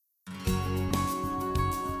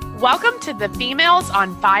Welcome to the Females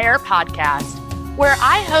on Fire podcast, where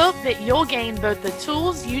I hope that you'll gain both the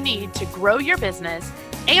tools you need to grow your business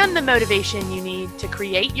and the motivation you need to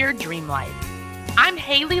create your dream life. I'm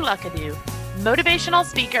Haley Luckadoo, motivational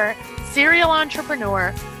speaker, serial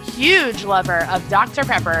entrepreneur, huge lover of Dr.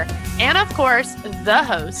 Pepper, and of course, the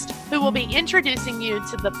host who will be introducing you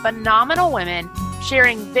to the phenomenal women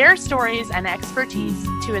sharing their stories and expertise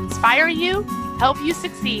to inspire you, help you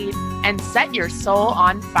succeed, and set your soul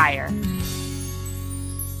on fire.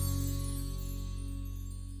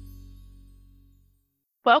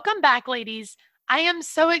 Welcome back, ladies. I am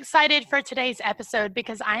so excited for today's episode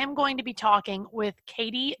because I am going to be talking with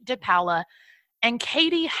Katie DePaula, and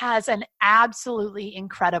Katie has an absolutely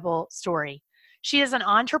incredible story. She is an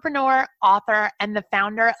entrepreneur, author, and the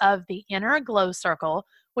founder of the Inner Glow Circle,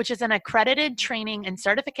 which is an accredited training and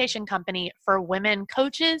certification company for women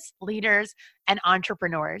coaches, leaders, and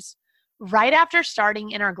entrepreneurs. Right after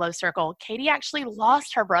starting Inner Glow Circle, Katie actually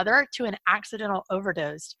lost her brother to an accidental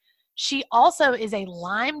overdose. She also is a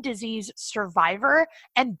Lyme disease survivor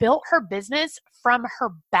and built her business from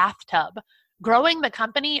her bathtub, growing the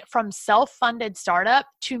company from self-funded startup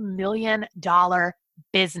to million-dollar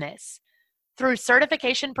business. Through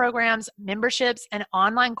certification programs, memberships, and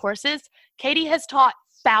online courses, Katie has taught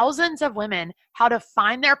thousands of women how to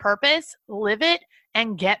find their purpose, live it,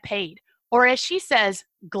 and get paid. Or as she says,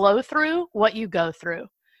 glow through what you go through.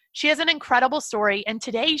 She has an incredible story, and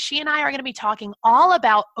today she and I are going to be talking all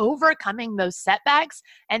about overcoming those setbacks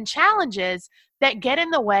and challenges that get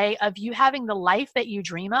in the way of you having the life that you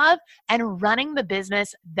dream of and running the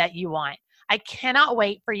business that you want. I cannot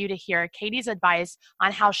wait for you to hear Katie's advice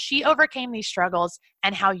on how she overcame these struggles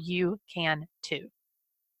and how you can too.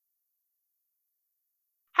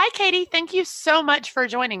 Hi, Katie. Thank you so much for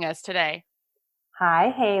joining us today. Hi,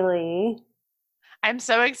 Haley. I'm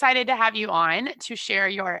so excited to have you on to share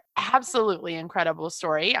your absolutely incredible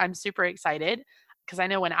story. I'm super excited because I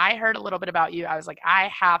know when I heard a little bit about you, I was like,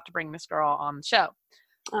 I have to bring this girl on the show.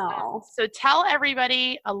 Oh. So tell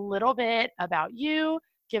everybody a little bit about you,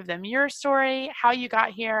 give them your story, how you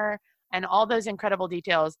got here, and all those incredible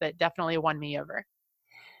details that definitely won me over.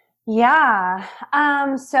 Yeah.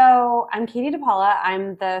 So I'm Katie DePaula.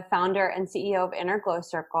 I'm the founder and CEO of Inner Glow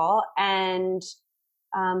Circle. And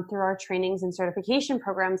through our trainings and certification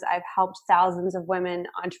programs, I've helped thousands of women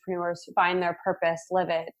entrepreneurs find their purpose, live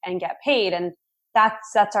it, and get paid. And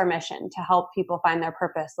that's our mission, to help people find their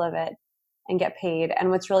purpose, live it, and get paid. And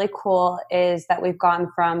what's really cool is that we've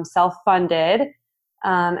gone from self-funded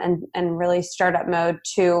and really startup mode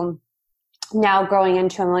to now growing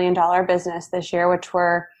into $1 million business this year, which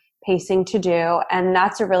we're pacing to do. And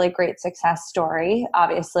that's a really great success story,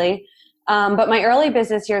 obviously. But my early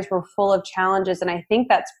business years were full of challenges. And I think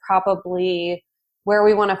that's probably where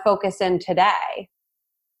we want to focus in today.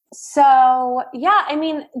 So yeah, I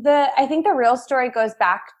mean, I think the real story goes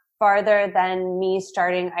back farther than me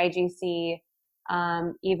starting IGC,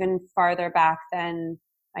 even farther back than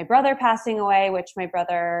my brother passing away, which my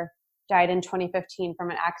brother died in 2015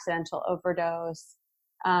 from an accidental overdose.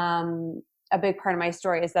 A big part of my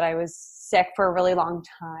story is that I was sick for a really long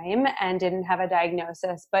time and didn't have a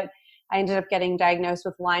diagnosis, but I ended up getting diagnosed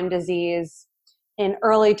with Lyme disease in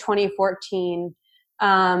early 2014.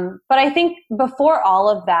 But I think before all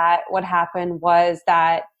of that, what happened was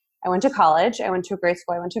that I went to college. I went to a great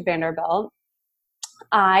school. I went to Vanderbilt.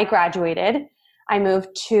 I graduated. I moved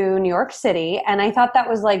to New York City, and I thought that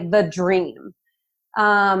was like the dream.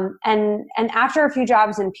 And after a few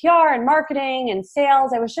jobs in PR and marketing and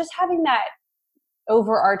sales, I was just having that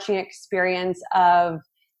overarching experience of,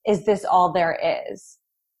 is this all there is?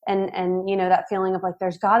 And you know, that feeling of like,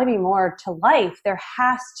 there's got to be more to life. There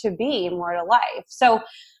has to be more to life. So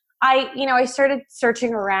I started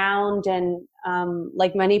searching around, and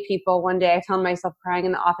like many people, one day I found myself crying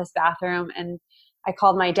in the office bathroom, and I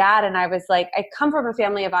called my dad, and I was like, I come from a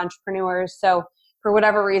family of entrepreneurs. So for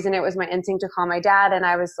whatever reason, it was my instinct to call my dad. And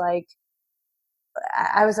I was like,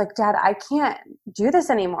 Dad, I can't do this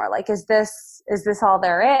anymore. Like, is this all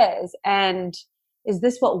there is? And is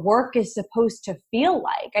this what work is supposed to feel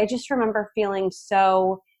like? I just remember feeling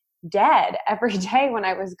so dead every day when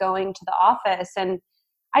I was going to the office. And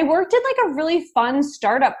I worked at like a really fun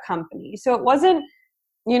startup company. So it wasn't,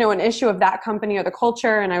 an issue of that company or the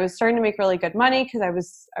culture. And I was starting to make really good money because I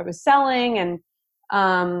was selling, and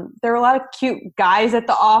there were a lot of cute guys at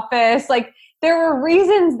the office. Like, there were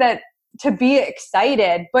reasons to be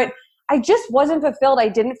excited, but I just wasn't fulfilled. I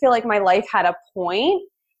didn't feel like my life had a point,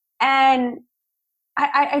 and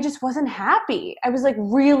I just wasn't happy. I was like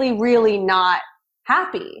really, really not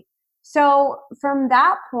happy. So from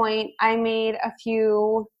that point, I made a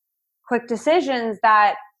few quick decisions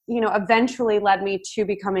that, eventually led me to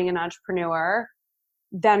becoming an entrepreneur,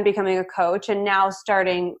 then becoming a coach, and now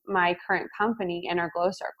starting my current company, Inner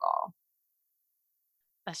Glow Circle.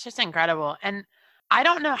 That's just incredible. And I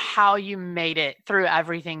don't know how you made it through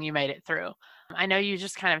everything you made it through. I know you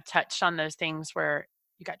just kind of touched on those things where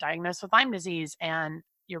you got diagnosed with Lyme disease and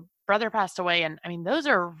your brother passed away. And I mean, those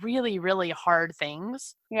are really, really hard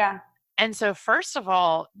things. Yeah. And so, first of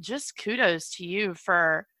all, just kudos to you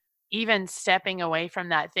for even stepping away from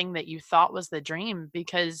that thing that you thought was the dream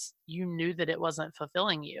because you knew that it wasn't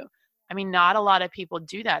fulfilling you. I mean, not a lot of people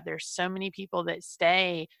do that. There's so many people that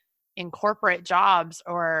stay in corporate jobs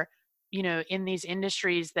or, in these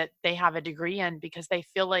industries that they have a degree in because they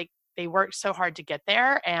feel like they worked so hard to get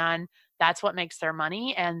there and that's what makes their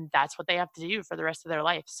money and that's what they have to do for the rest of their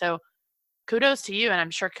life. So, kudos to you, and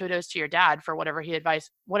I'm sure kudos to your dad for whatever advice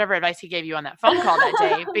he gave you on that phone call that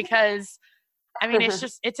day, because I mean,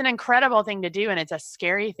 it's an incredible thing to do and it's a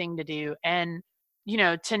scary thing to do. And,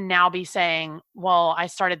 to now be saying, well, I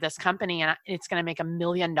started this company and it's going to make $1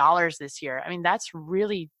 million this year. I mean, that's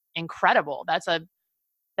really incredible. That's a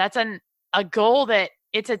goal that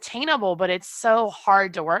it's attainable, but it's so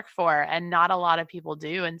hard to work for and not a lot of people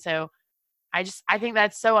do. And so I think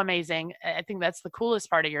that's so amazing. I think that's the coolest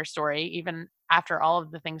part of your story, even after all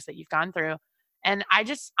of the things that you've gone through. And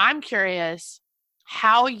I'm curious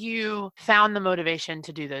how you found the motivation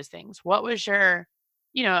to do those things. What was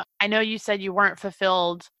I know you said you weren't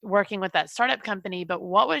fulfilled working with that startup company, but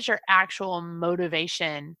what was your actual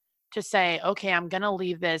motivation to say, okay, I'm going to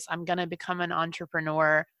leave this, I'm going to become an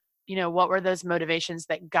entrepreneur? What were those motivations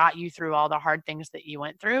that got you through all the hard things that you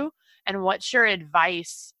went through? And what's your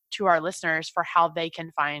advice to our listeners for how they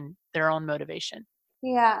can find their own motivation?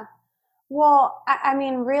 Yeah. Well, I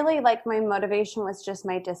mean, really, like, my motivation was just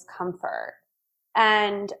my discomfort.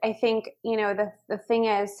 And I think, the thing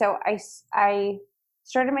is, so I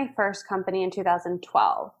started my first company in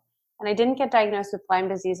 2012, and I didn't get diagnosed with Lyme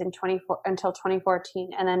disease until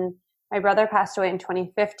 2014. And then my brother passed away in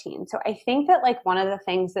 2015. So I think that, like, one of the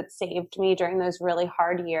things that saved me during those really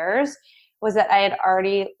hard years was that I had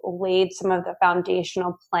already laid some of the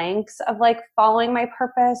foundational planks of, like, following my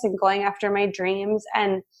purpose and going after my dreams.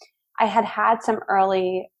 And I had some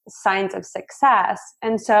early signs of success.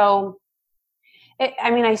 And so,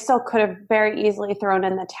 I still could have very easily thrown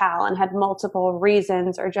in the towel and had multiple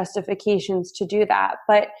reasons or justifications to do that.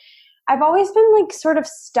 But I've always been, like, sort of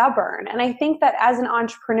stubborn. And I think that as an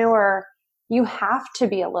entrepreneur, you have to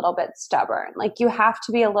be a little bit stubborn. Like, you have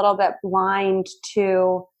to be a little bit blind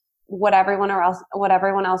to what everyone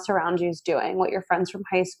else around you is doing, what your friends from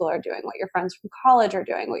high school are doing, what your friends from college are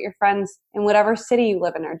doing, what your friends in whatever city you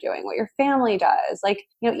live in are doing, what your family does. Like,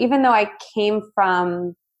 even though I came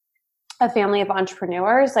from a family of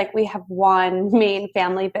entrepreneurs, like, we have one main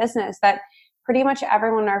family business that pretty much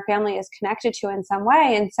everyone in our family is connected to in some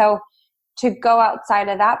way. And so to go outside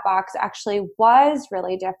of that box actually was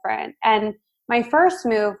really different. And my first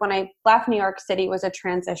move when I left New York City was a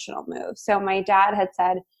transitional move. So my dad had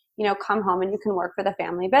said, come home and you can work for the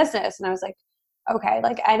family business. And I was like, okay,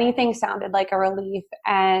 like, anything sounded like a relief.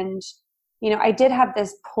 And, I did have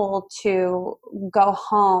this pull to go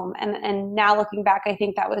home. And now looking back, I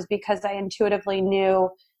think that was because I intuitively knew,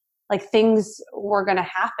 like, things were going to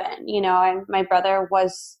happen, and my brother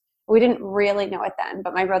we didn't really know it then,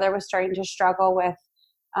 but my brother was starting to struggle with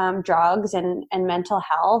drugs and mental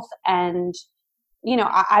health. And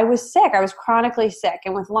I was sick. I was chronically sick.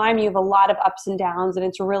 And with Lyme, you have a lot of ups and downs, and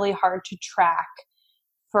it's really hard to track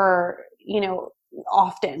for,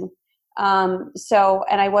 often.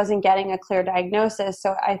 And I wasn't getting a clear diagnosis.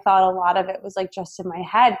 So I thought a lot of it was, like, just in my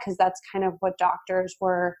head, because that's kind of what doctors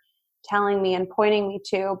were telling me and pointing me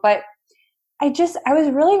to. But I was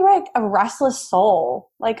really, like, a restless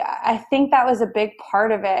soul. Like, I think that was a big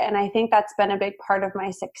part of it. And I think that's been a big part of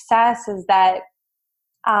my success, is that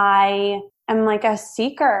I am, like, a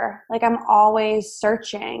seeker. Like, I'm always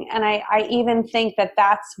searching. And I even think that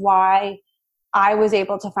that's why I was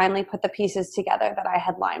able to finally put the pieces together that I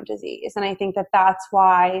had Lyme disease. And I think that that's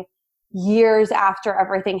why years after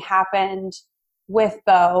everything happened with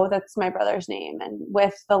Bo, that's my brother's name, and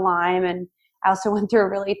with the Lyme, and I also went through a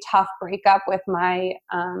really tough breakup with my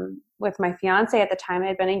fiance at the time. I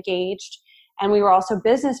had been engaged, and we were also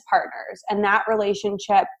business partners. And that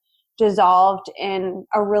relationship dissolved in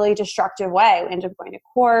a really destructive way. We ended up going to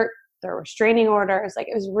court. There were restraining orders. Like,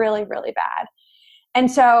 it was really, really bad. And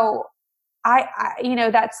so I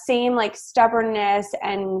that same, like, stubbornness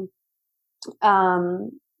and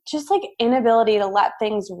just, like, inability to let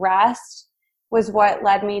things rest was what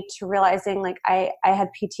led me to realizing, like, I had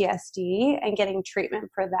PTSD and getting treatment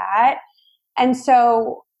for that. And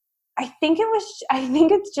so I think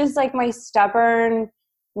it's just like my stubborn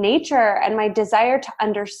nature and my desire to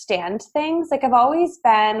understand things. Like I've always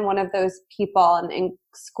been one of those people, and in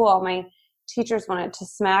school, my teachers wanted to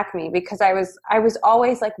smack me because I was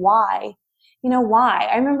always like, why? Why?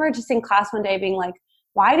 I remember just in class one day being like,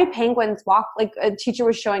 why do penguins walk? Like a teacher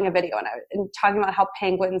was showing a video and talking about how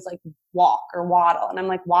penguins like walk or waddle. And I'm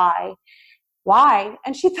like, why? Why?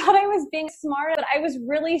 And she thought I was being smart, but I was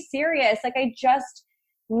really serious. Like I just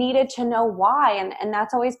needed to know why. And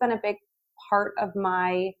that's always been a big part of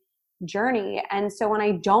my journey. And so when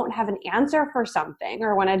I don't have an answer for something,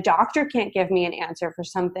 or when a doctor can't give me an answer for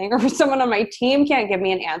something, or someone on my team can't give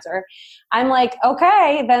me an answer, I'm like,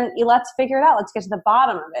 okay, then let's figure it out. Let's get to the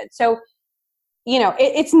bottom of it. So,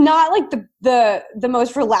 it's not like the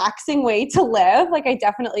most relaxing way to live. Like I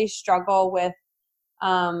definitely struggle with,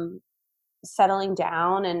 settling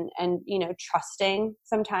down and trusting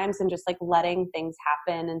sometimes, and just like letting things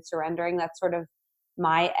happen and surrendering. That's sort of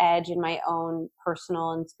my edge in my own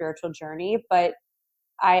personal and spiritual journey. But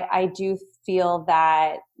I do feel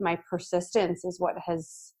that my persistence is what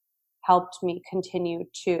has helped me continue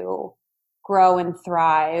to grow and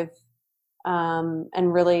thrive,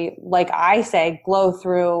 and really, like I say, glow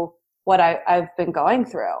through what I've been going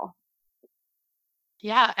through.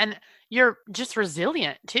 Yeah, and you're just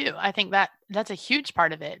resilient too. I think that's a huge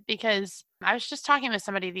part of it, because I was just talking with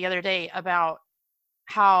somebody the other day about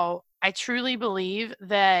how I truly believe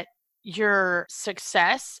that your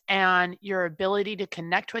success and your ability to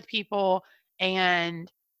connect with people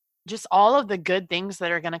and just all of the good things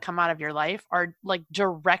that are going to come out of your life are like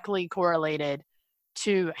directly correlated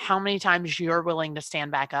to how many times you're willing to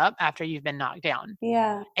stand back up after you've been knocked down.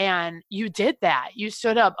 Yeah. And you did that. You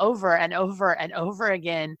stood up over and over and over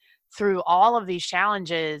again through all of these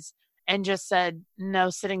challenges and just said, no,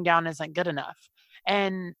 sitting down isn't good enough.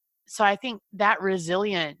 And so I think that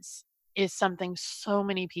resilience is something so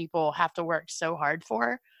many people have to work so hard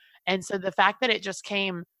for. And so the fact that it just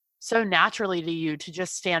came so naturally to you to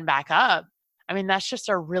just stand back up, I mean, that's just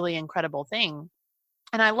a really incredible thing.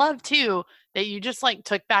 And I love too that you just like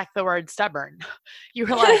took back the word stubborn. You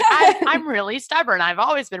were like, I'm really stubborn. I've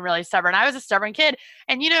always been really stubborn. I was a stubborn kid.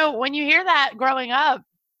 And when you hear that growing up,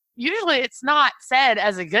 usually it's not said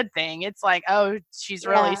as a good thing. It's like, oh, she's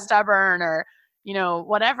really Yeah. stubborn, or,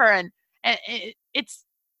 whatever. And it's,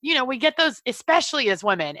 we get those, especially as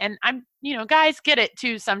women. And guys get it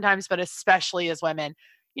too sometimes, but especially as women,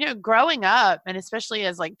 growing up, and especially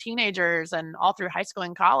as like teenagers and all through high school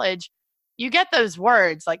and college, you get those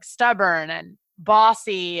words like stubborn and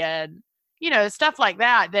bossy and stuff like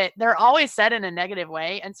that they're always said in a negative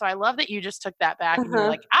way. And so I love that you just took that back and you're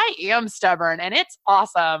like, I am stubborn, and it's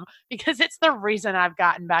awesome because it's the reason I've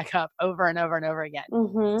gotten back up over and over and over again.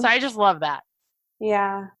 So I just love that.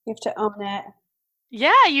 Yeah, you have to own it.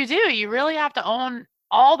 Yeah, you do. You really have to own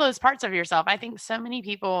all those parts of yourself. I think so many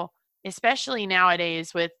people, especially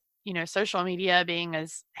nowadays with, social media being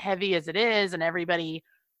as heavy as it is, and everybody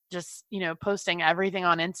just, posting everything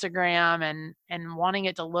on Instagram and wanting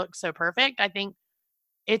it to look so perfect. I think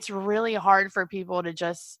it's really hard for people to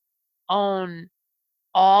just own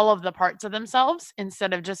all of the parts of themselves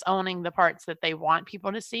instead of just owning the parts that they want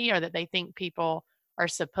people to see or that they think people are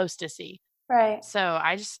supposed to see. Right. So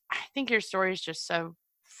I think your story is just so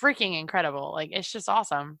freaking incredible. Like, it's just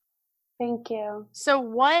awesome. Thank you. So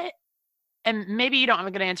and maybe you don't have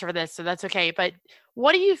a good answer for this, so that's okay, but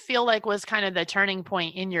what do you feel like was kind of the turning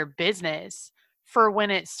point in your business for when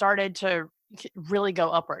it started to really go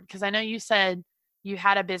upward? Because I know you said you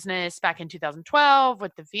had a business back in 2012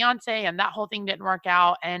 with the fiance and that whole thing didn't work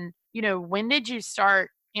out. And, when did you start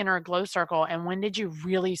Inner Glow Circle, and when did you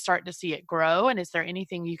really start to see it grow? And is there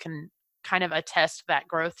anything you can kind of attest that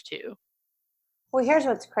growth to? Well, here's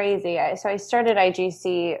what's crazy. So I started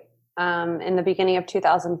IGC in the beginning of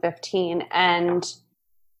 2015, and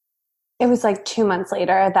it was like 2 months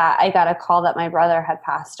later that I got a call that my brother had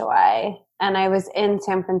passed away. And I was in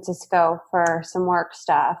San Francisco for some work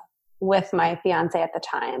stuff with my fiance at the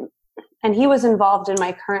time. And he was involved in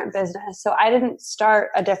my current business. So I didn't start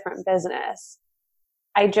a different business.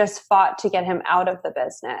 I just fought to get him out of the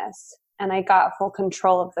business. And I got full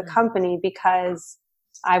control of the company because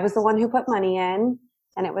I was the one who put money in,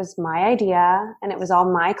 and it was my idea, and it was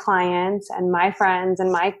all my clients and my friends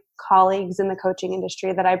and my colleagues in the coaching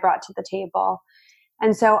industry that I brought to the table.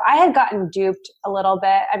 And so I had gotten duped a little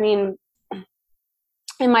bit. I mean,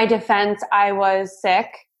 in my defense, I was sick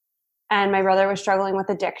and my brother was struggling with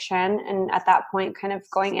addiction, and at that point kind of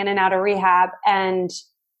going in and out of rehab. And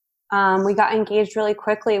we got engaged really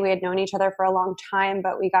quickly. We had known each other for a long time,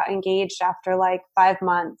 but we got engaged after like 5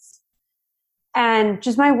 months. And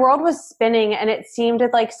just my world was spinning, and it seemed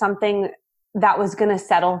like something that was going to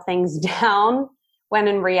settle things down, when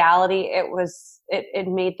in reality it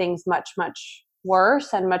made things much, much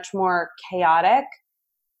worse and much more chaotic.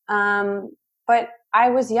 But I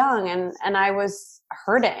was young, and I was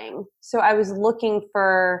hurting. So I was looking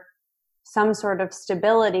for some sort of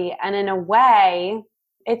stability. And in a way,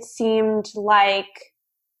 it seemed like,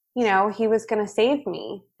 he was going to save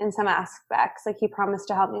me in some aspects. Like, he promised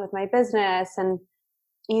to help me with my business and,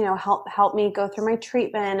 help me go through my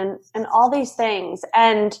treatment and all these things.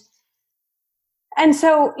 And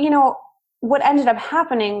so, what ended up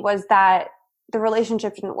happening was that the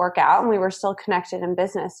relationship didn't work out, and we were still connected in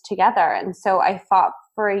business together. And so I fought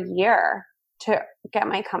for a year to get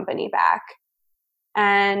my company back.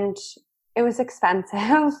 And it was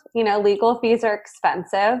expensive. Legal fees are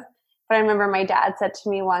expensive. But I remember my dad said to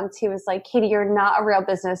me once, he was like, Katie, you're not a real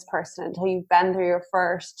business person until you've been through your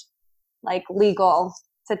first legal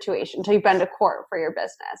situation, until you've been to court for your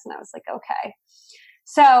business. And I was like, okay.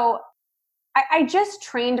 So I just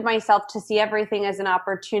trained myself to see everything as an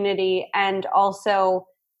opportunity. And also,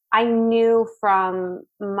 I knew from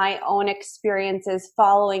my own experiences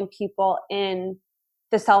following people in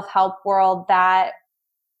the self-help world that,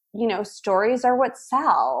 stories are what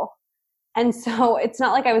sell. And so it's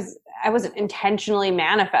not like I wasn't intentionally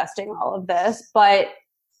manifesting all of this, but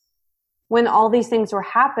when all these things were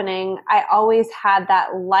happening, I always had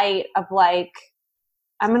that light of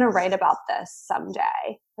I'm going to write about this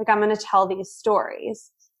someday. I'm going to tell these stories.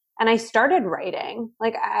 And I started writing.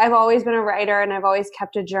 I've always been a writer, and I've always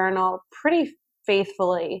kept a journal pretty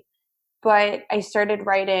faithfully. But I started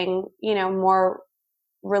writing, more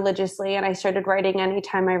religiously, and I started writing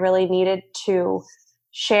anytime I really needed to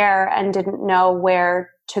share and didn't know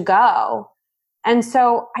where to go. And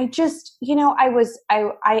so I just,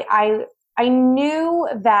 I knew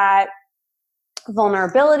that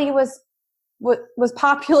vulnerability was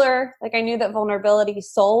popular. I knew that vulnerability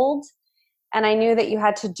sold, and I knew that you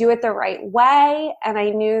had to do it the right way. And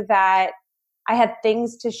I knew that I had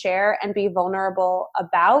things to share and be vulnerable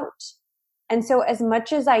about. And so as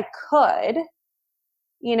much as I could,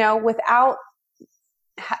 without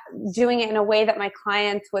doing it in a way that my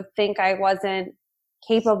clients would think I wasn't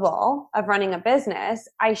capable of running a business,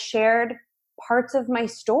 I shared parts of my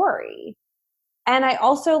story. And I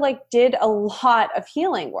also did a lot of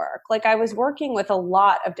healing work. I was working with a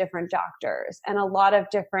lot of different doctors and a lot of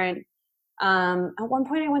different, at one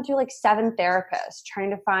point I went through 7 therapists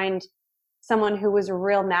trying to find someone who was a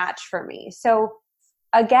real match for me. So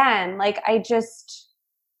again, I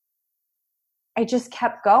just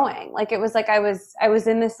kept going. It was I was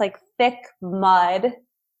in this thick mud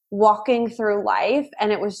walking through life,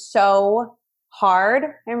 and it was so hard.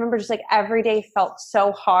 I remember just every day felt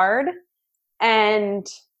so hard. And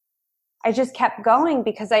I just kept going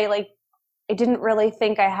because I didn't really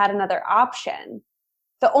think I had another option.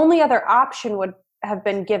 The only other option would have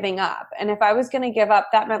been giving up. And if I was going to give up,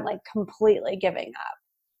 that meant completely giving up.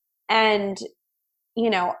 And,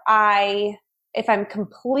 if I'm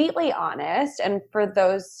completely honest, and for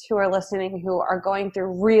those who are listening who are going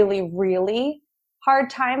through really, really hard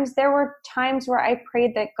times, there were times where I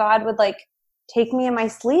prayed that God would take me in my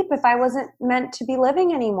sleep if I wasn't meant to be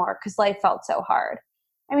living anymore, because life felt so hard.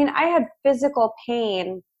 I mean, I had physical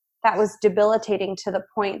pain that was debilitating to the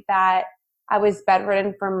point that I was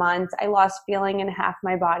bedridden for months. I lost feeling in half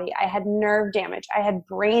my body. I had nerve damage. I had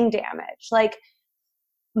brain damage.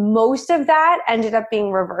 Most of that ended up being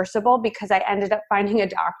reversible because I ended up finding a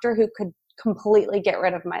doctor who could completely get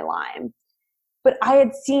rid of my Lyme. But I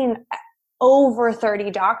had seen over 30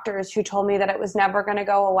 doctors who told me that it was never going to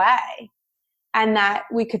go away, and that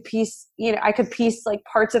we could piece, I could piece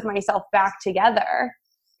parts of myself back together,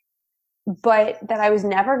 but that I was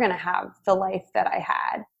never going to have the life that I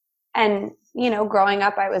had. And, growing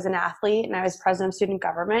up, I was an athlete, and I was president of student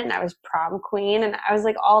government, and I was prom queen, and I was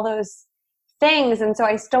all those things. And so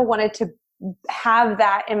I still wanted to have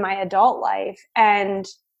that in my adult life. And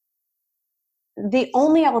the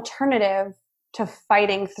only alternative to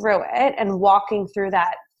fighting through it and walking through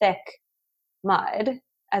that thick mud,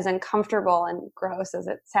 as uncomfortable and gross as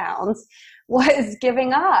it sounds, was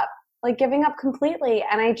giving up, giving up completely.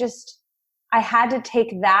 And I had to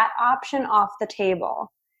take that option off the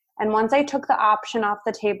table. And once I took the option off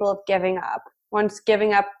the table of giving up, once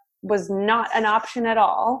giving up was not an option at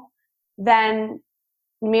all, then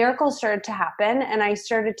miracles started to happen, and I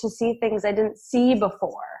started to see things I didn't see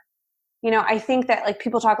before. I think that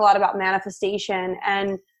people talk a lot about manifestation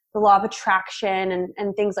and the law of attraction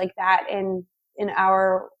and things like that in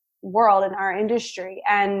our world, in our industry.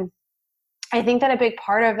 And I think that a big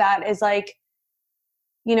part of that is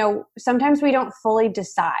sometimes we don't fully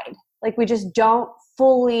decide. Like we just don't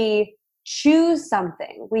fully choose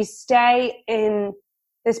something. We stay in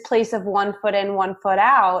this place of one foot in, one foot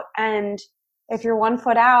out. And if you're one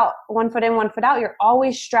foot out, one foot in, one foot out, you're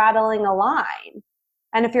always straddling a line.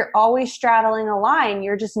 And if you're always straddling a line,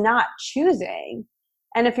 you're just not choosing.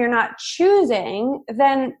 And if you're not choosing,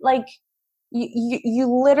 then like you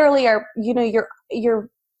literally are, your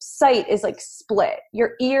sight is like split.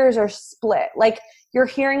 Your ears are split. Like you're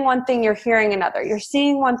hearing one thing, you're hearing another. You're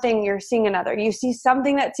seeing one thing, you're seeing another. You see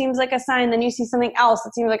something that seems like a sign, then you see something else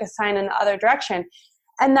that seems like a sign in the other direction.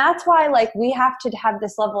 And that's why like we have to have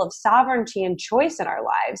this level of sovereignty and choice in our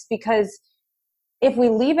lives, because if we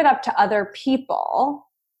leave it up to other people,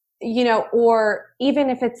 or even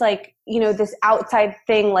if it's like, this outside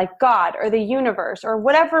thing like God or the universe or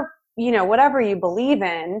whatever, whatever you believe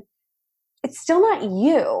in, it's still not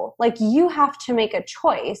you. Like you have to make a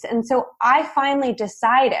choice. And so I finally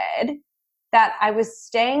decided that I was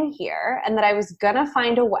staying here and that I was going to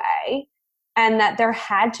find a way, and that there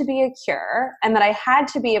had to be a cure, and that I had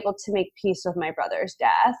to be able to make peace with my brother's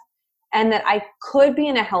death, and that I could be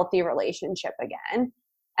in a healthy relationship again,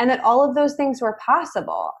 and that all of those things were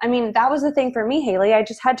possible. I mean, that was the thing for me, Haley. I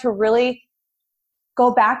just had to really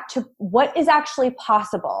go back to what is actually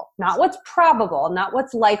possible, not what's probable, not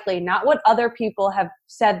what's likely, not what other people have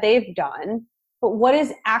said they've done, but what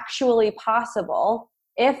is actually possible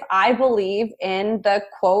if I believe in the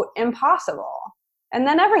quote impossible. And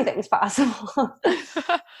then everything's possible.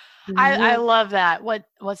 I love that.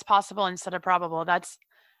 What's possible instead of probable.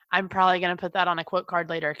 I'm probably going to put that on a quote card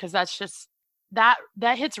later, because that's just that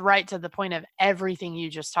hits right to the point of everything you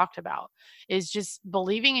just talked about, is just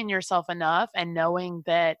believing in yourself enough and knowing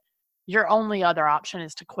that your only other option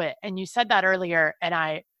is to quit. And you said that earlier, and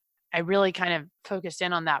I really kind of focused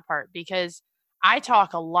in on that part, because I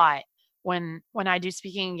talk a lot when I do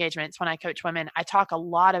speaking engagements, when I coach women, I talk a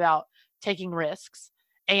lot about taking risks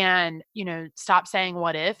and, stop saying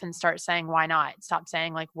what if and start saying why not. Stop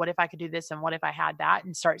saying like, what if I could do this and what if I had that,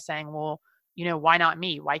 and start saying, well, why not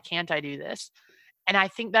me? Why can't I do this? And I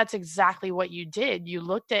think that's exactly what you did. You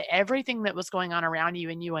looked at everything that was going on around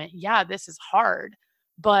you and you went, yeah, this is hard,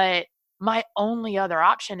 but my only other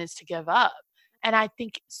option is to give up. And I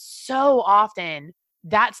think so often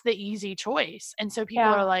that's the easy choice. And so people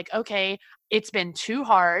are like, okay, it's been too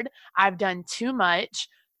hard. I've done too much.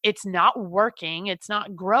 It's not working. It's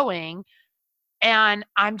not growing. And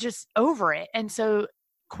I'm just over it. And so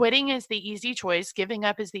quitting is the easy choice. Giving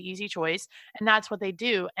up is the easy choice. And that's what they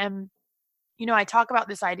do. And, I talk about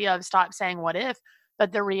this idea of stop saying what if,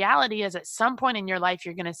 but the reality is at some point in your life,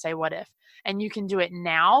 you're going to say what if, and you can do it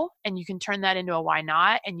now, and you can turn that into a why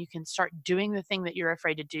not, and you can start doing the thing that you're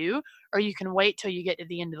afraid to do, or you can wait till you get to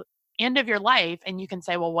the end of your life and you can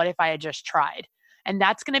say, well, what if I had just tried? And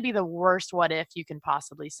that's going to be the worst what if you can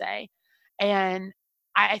possibly say. And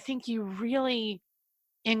I think you really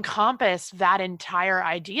encompassed that entire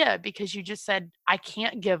idea, because you just said, I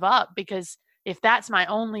can't give up, because if that's my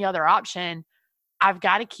only other option, I've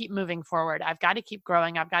got to keep moving forward. I've got to keep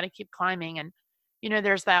growing. I've got to keep climbing. And,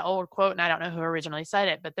 there's that old quote, and I don't know who originally said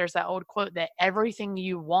it, but there's that old quote that everything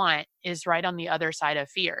you want is right on the other side of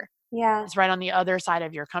fear. Yeah. It's right on the other side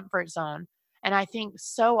of your comfort zone. And I think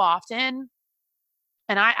so often,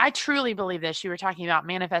 and I truly believe this, you were talking about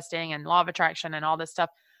manifesting and law of attraction and all this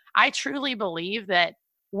stuff. I truly believe that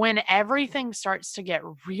when everything starts to get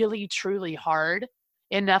really, truly hard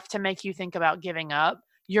enough to make you think about giving up,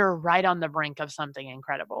 you're right on the brink of something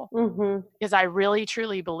incredible. Mm-hmm. Because I really,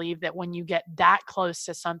 truly believe that when you get that close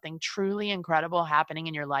to something truly incredible happening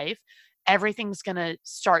in your life, everything's going to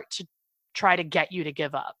start to try to get you to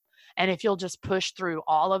give up. And if you'll just push through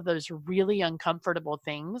all of those really uncomfortable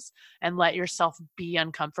things and let yourself be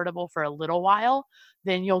uncomfortable for a little while,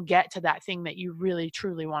 then you'll get to that thing that you really,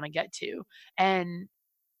 truly want to get to. And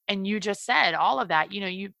you just said all of that,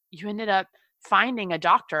 you ended up finding a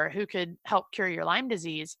doctor who could help cure your Lyme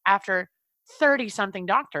disease after 30 something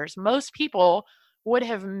doctors. Most people would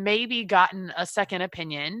have maybe gotten a second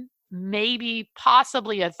opinion, maybe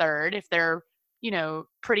possibly a third if they're,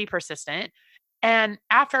 pretty persistent. And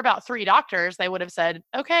after about 3 doctors, they would have said,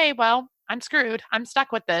 okay, well, I'm screwed. I'm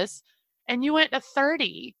stuck with this. And you went to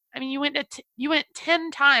 30. I mean, you went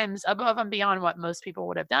 10 times above and beyond what most people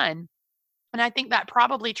would have done. And I think that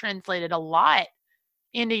probably translated a lot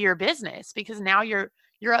into your business, because now you're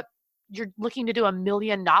looking to do $1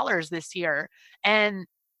 million this year. And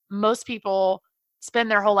most people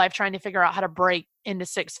spend their whole life trying to figure out how to break into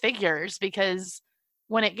 6 figures, because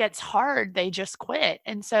when it gets hard, they just quit.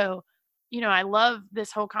 And so, I love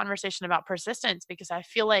this whole conversation about persistence, because I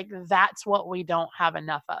feel like that's what we don't have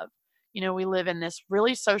enough of. we live in this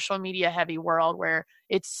really social media heavy world where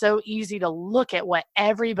it's so easy to look at what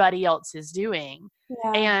everybody else is doing.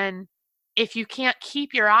 Yeah. And if you can't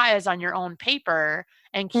keep your eyes on your own paper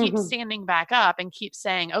and keep Hmm. standing back up and keep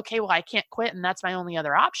saying, okay, well, I can't quit and that's my only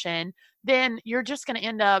other option, then you're just going to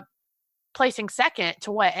end up placing second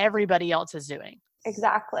to what everybody else is doing.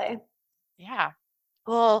 Exactly. Yeah.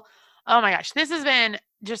 Well, oh my gosh, this has been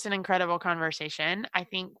just an incredible conversation. I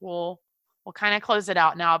think we'll kind of close it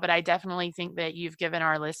out now, but I definitely think that you've given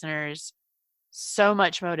our listeners so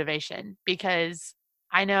much motivation because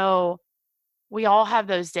I know we all have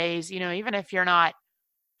those days, even if you're not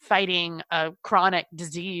fighting a chronic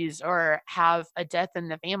disease or have a death in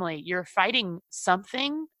the family, you're fighting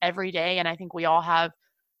something every day. And I think we all have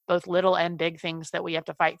both little and big things that we have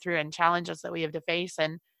to fight through and challenges that we have to face.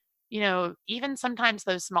 And, even sometimes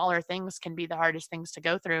those smaller things can be the hardest things to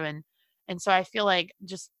go through. And so I feel like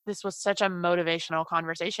just this was such a motivational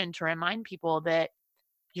conversation to remind people that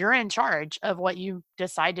you're in charge of what you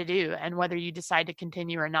decide to do and whether you decide to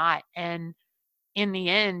continue or not. And in the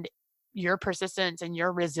end, your persistence and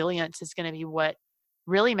your resilience is going to be what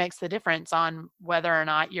really makes the difference on whether or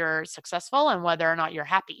not you're successful and whether or not you're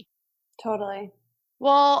happy. Totally.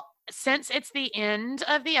 Well, since it's the end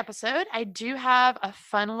of the episode, I do have a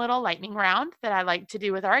fun little lightning round that I like to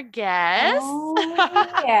do with our guests.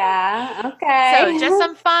 Oh, yeah. So, just Okay.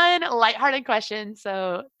 some fun, lighthearted questions.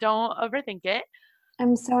 So, don't overthink it.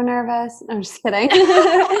 I'm so nervous. I'm just kidding.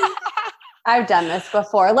 I've done this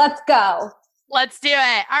before. Let's go. Let's do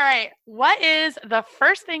it. All right. What is the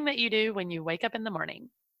first thing that you do when you wake up in the morning?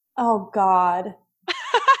 Oh, God.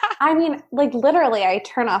 I mean, like literally, I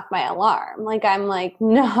turn off my alarm. Like, I'm like,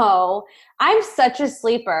 no, I'm such a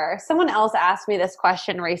sleeper. Someone else asked me this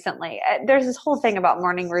question recently. There's this whole thing about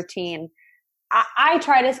morning routine. I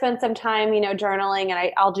try to spend some time, journaling,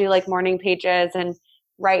 and I'll do like morning pages and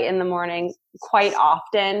write in the morning quite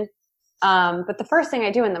often. But the first thing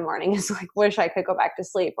I do in the morning is like, wish I could go back to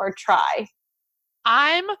sleep or try.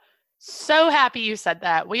 I'm so happy you said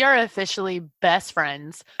that. We are officially best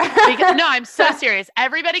friends. Because no, I'm so serious.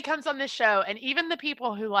 Everybody comes on this show, and even the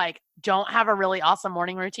people who like don't have a really awesome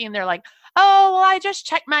morning routine, they're like, "Oh, well, I just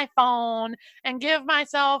check my phone and give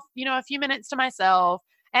myself, a few minutes to myself."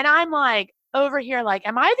 And I'm like over here like,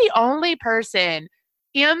 "Am I the only person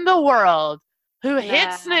in the world who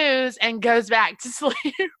hits Nah. snooze and goes back to sleep?"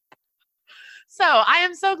 So, I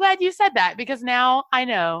am so glad you said that because now I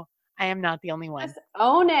know I am not the only one. Just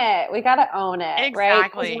own it. We got to own it, right?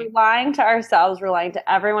 Because we're Exactly. lying to ourselves, we're lying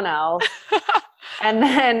to everyone else. And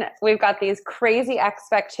then we've got these crazy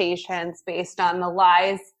expectations based on the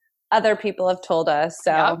lies other people have told us.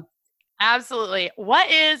 Yep, So, absolutely. What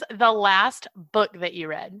is the last book that you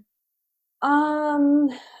read? um,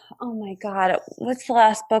 oh my God, what's the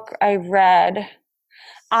last book I read?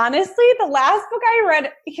 Honestly, the last book I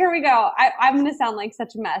read, here we go. I'm going to sound like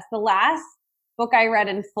such a mess. The last book I read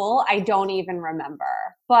in full, I don't even remember,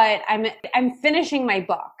 but I'm finishing my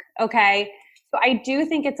book. Okay. So I do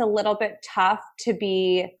think it's a little bit tough to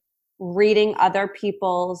be reading other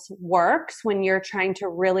people's works when you're trying to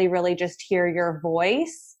really, really just hear your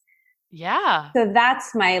voice. Yeah. So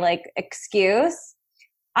that's my like excuse.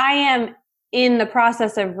 I am in the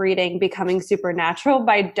process of reading Becoming Supernatural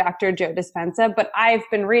by Dr. Joe Dispenza, but I've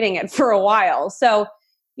been reading it for a while. So,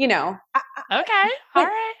 Okay. All but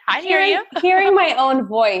right. I hear you. hearing my own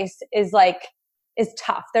voice is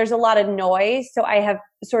tough. There's a lot of noise. So I have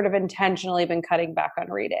sort of intentionally been cutting back on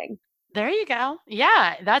reading. There you go.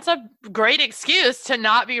 Yeah, that's a great excuse to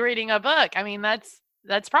not be reading a book. I mean, that's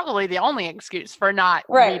probably the only excuse for not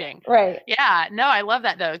Right, reading. right. Yeah, no, I love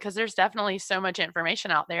that though because there's definitely so much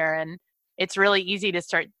information out there and it's really easy to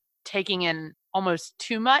start taking in almost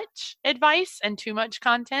too much advice and too much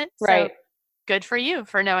content. So Right. good for you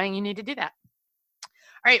for knowing you need to do that.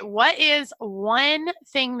 All right, what is one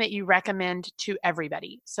thing that you recommend to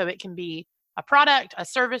everybody? So it can be a product, a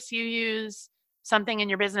service you use, something in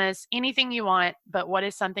your business, anything you want, but what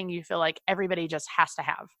is something you feel like everybody just has to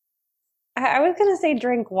have? I was going to say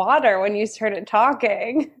drink water when you started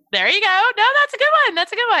talking. There you go. No, that's a good one.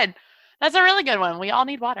 That's a good one. That's a really good one. We all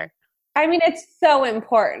need water. I mean, it's so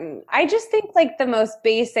important. I just think like the most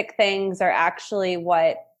basic things are actually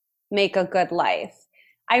what make a good life.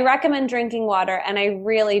 I recommend drinking water and I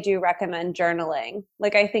really do recommend journaling.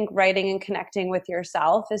 Like, I think writing and connecting with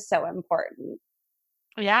yourself is so important.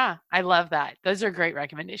 Yeah, I love that. Those are great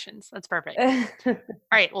recommendations. That's perfect. All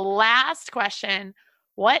right, last question.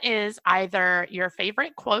 What is either your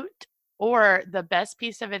favorite quote or the best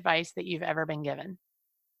piece of advice that you've ever been given?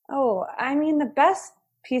 Oh, I mean, the best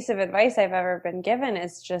piece of advice I've ever been given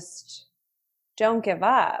is just don't give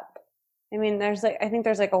up. I mean, I think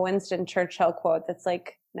there's like a Winston Churchill quote that's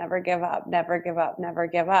like, never give up, never give up, never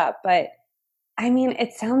give up. But I mean,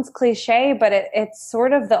 it sounds cliche, but it's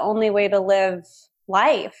sort of the only way to live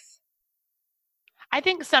life. I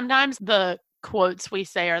think sometimes the quotes we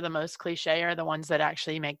say are the most cliche are the ones that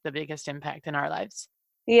actually make the biggest impact in our lives.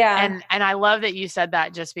 Yeah. And I love that you said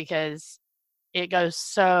that, just because it goes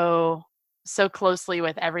so closely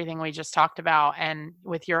with everything we just talked about and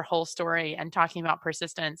with your whole story and talking about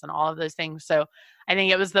persistence and all of those things. So I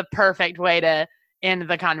think it was the perfect way to end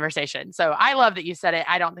the conversation. So I love that you said it.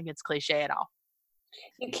 I don't think it's cliche at all.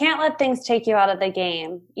 You can't let things take you out of the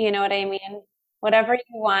game. You know what I mean? Whatever you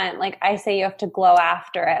want, like I say, you have to glow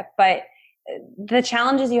after it. But the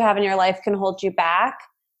challenges you have in your life can hold you back,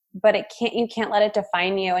 but you can't let it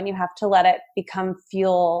define you, and you have to let it become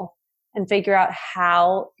fuel and figure out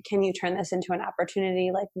how can you turn this into an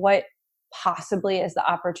opportunity? Like, what possibly is the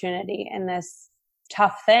opportunity in this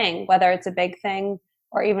tough thing, whether it's a big thing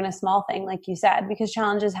or even a small thing, like you said, because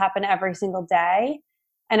challenges happen every single day.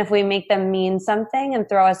 And if we make them mean something and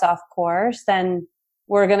throw us off course, then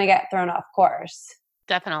we're going to get thrown off course.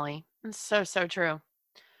 Definitely. It's so true.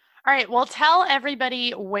 All right. Well, tell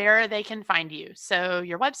everybody where they can find you. So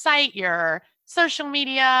your website, your social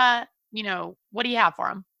media, what do you have for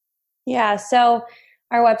them? Yeah. So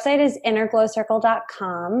our website is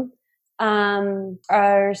innerglowcircle.com.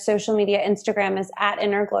 Our social media Instagram is at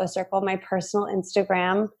innerglowcircle, my personal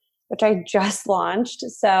Instagram, which I just launched.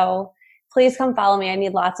 So please come follow me. I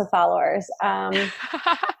need lots of followers.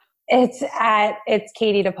 It's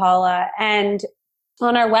Katie DePaula. And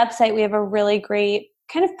on our website, we have a really great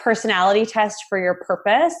kind of personality test for your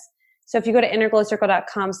purpose. So if you go to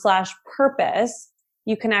innerglowcircle.com/purpose,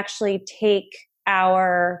 you can actually take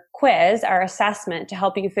our quiz, our assessment, to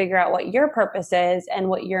help you figure out what your purpose is and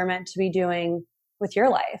what you're meant to be doing with your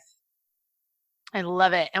life. I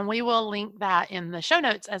love it. And we will link that in the show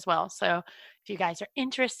notes as well. So if you guys are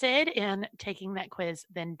interested in taking that quiz,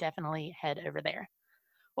 then definitely head over there.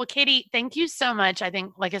 Well, Katie, thank you so much. I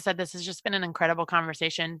think, like I said, this has just been an incredible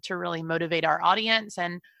conversation to really motivate our audience.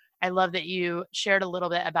 And I love that you shared a little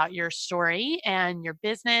bit about your story and your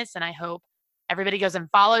business. And I hope everybody goes and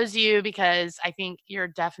follows you, because I think you're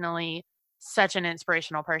definitely such an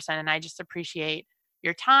inspirational person. And I just appreciate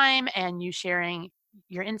your time and you sharing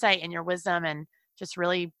your insight and your wisdom and just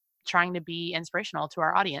really trying to be inspirational to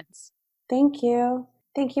our audience. Thank you.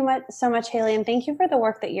 Thank you so much, Haley. And thank you for the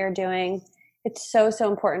work that you're doing. It's so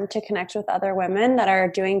important to connect with other women that are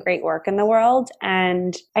doing great work in the world.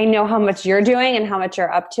 And I know how much you're doing and how much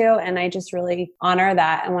you're up to. And I just really honor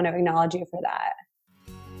that and want to acknowledge you for that.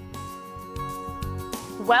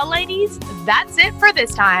 Well, ladies, that's it for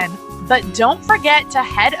this time. But don't forget to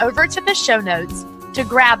head over to the show notes to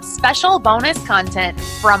grab special bonus content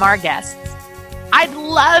from our guests. I'd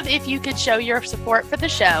love if you could show your support for the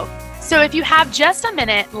show. So if you have just a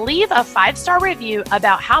minute, leave a 5-star review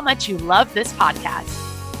about how much you love this podcast.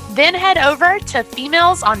 Then head over to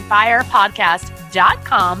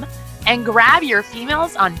femalesonfirepodcast.com and grab your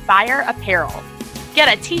Females on Fire apparel. Get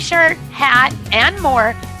a t-shirt, hat, and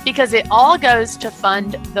more, because it all goes to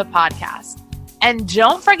fund the podcast. And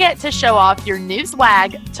don't forget to show off your new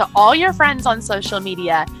swag to all your friends on social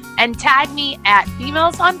media and tag me at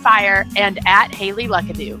Females on Fire and at Haley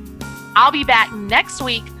Luckadoo. I'll be back next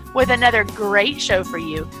week with another great show for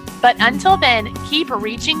you. But until then, keep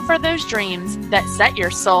reaching for those dreams that set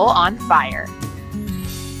your soul on fire.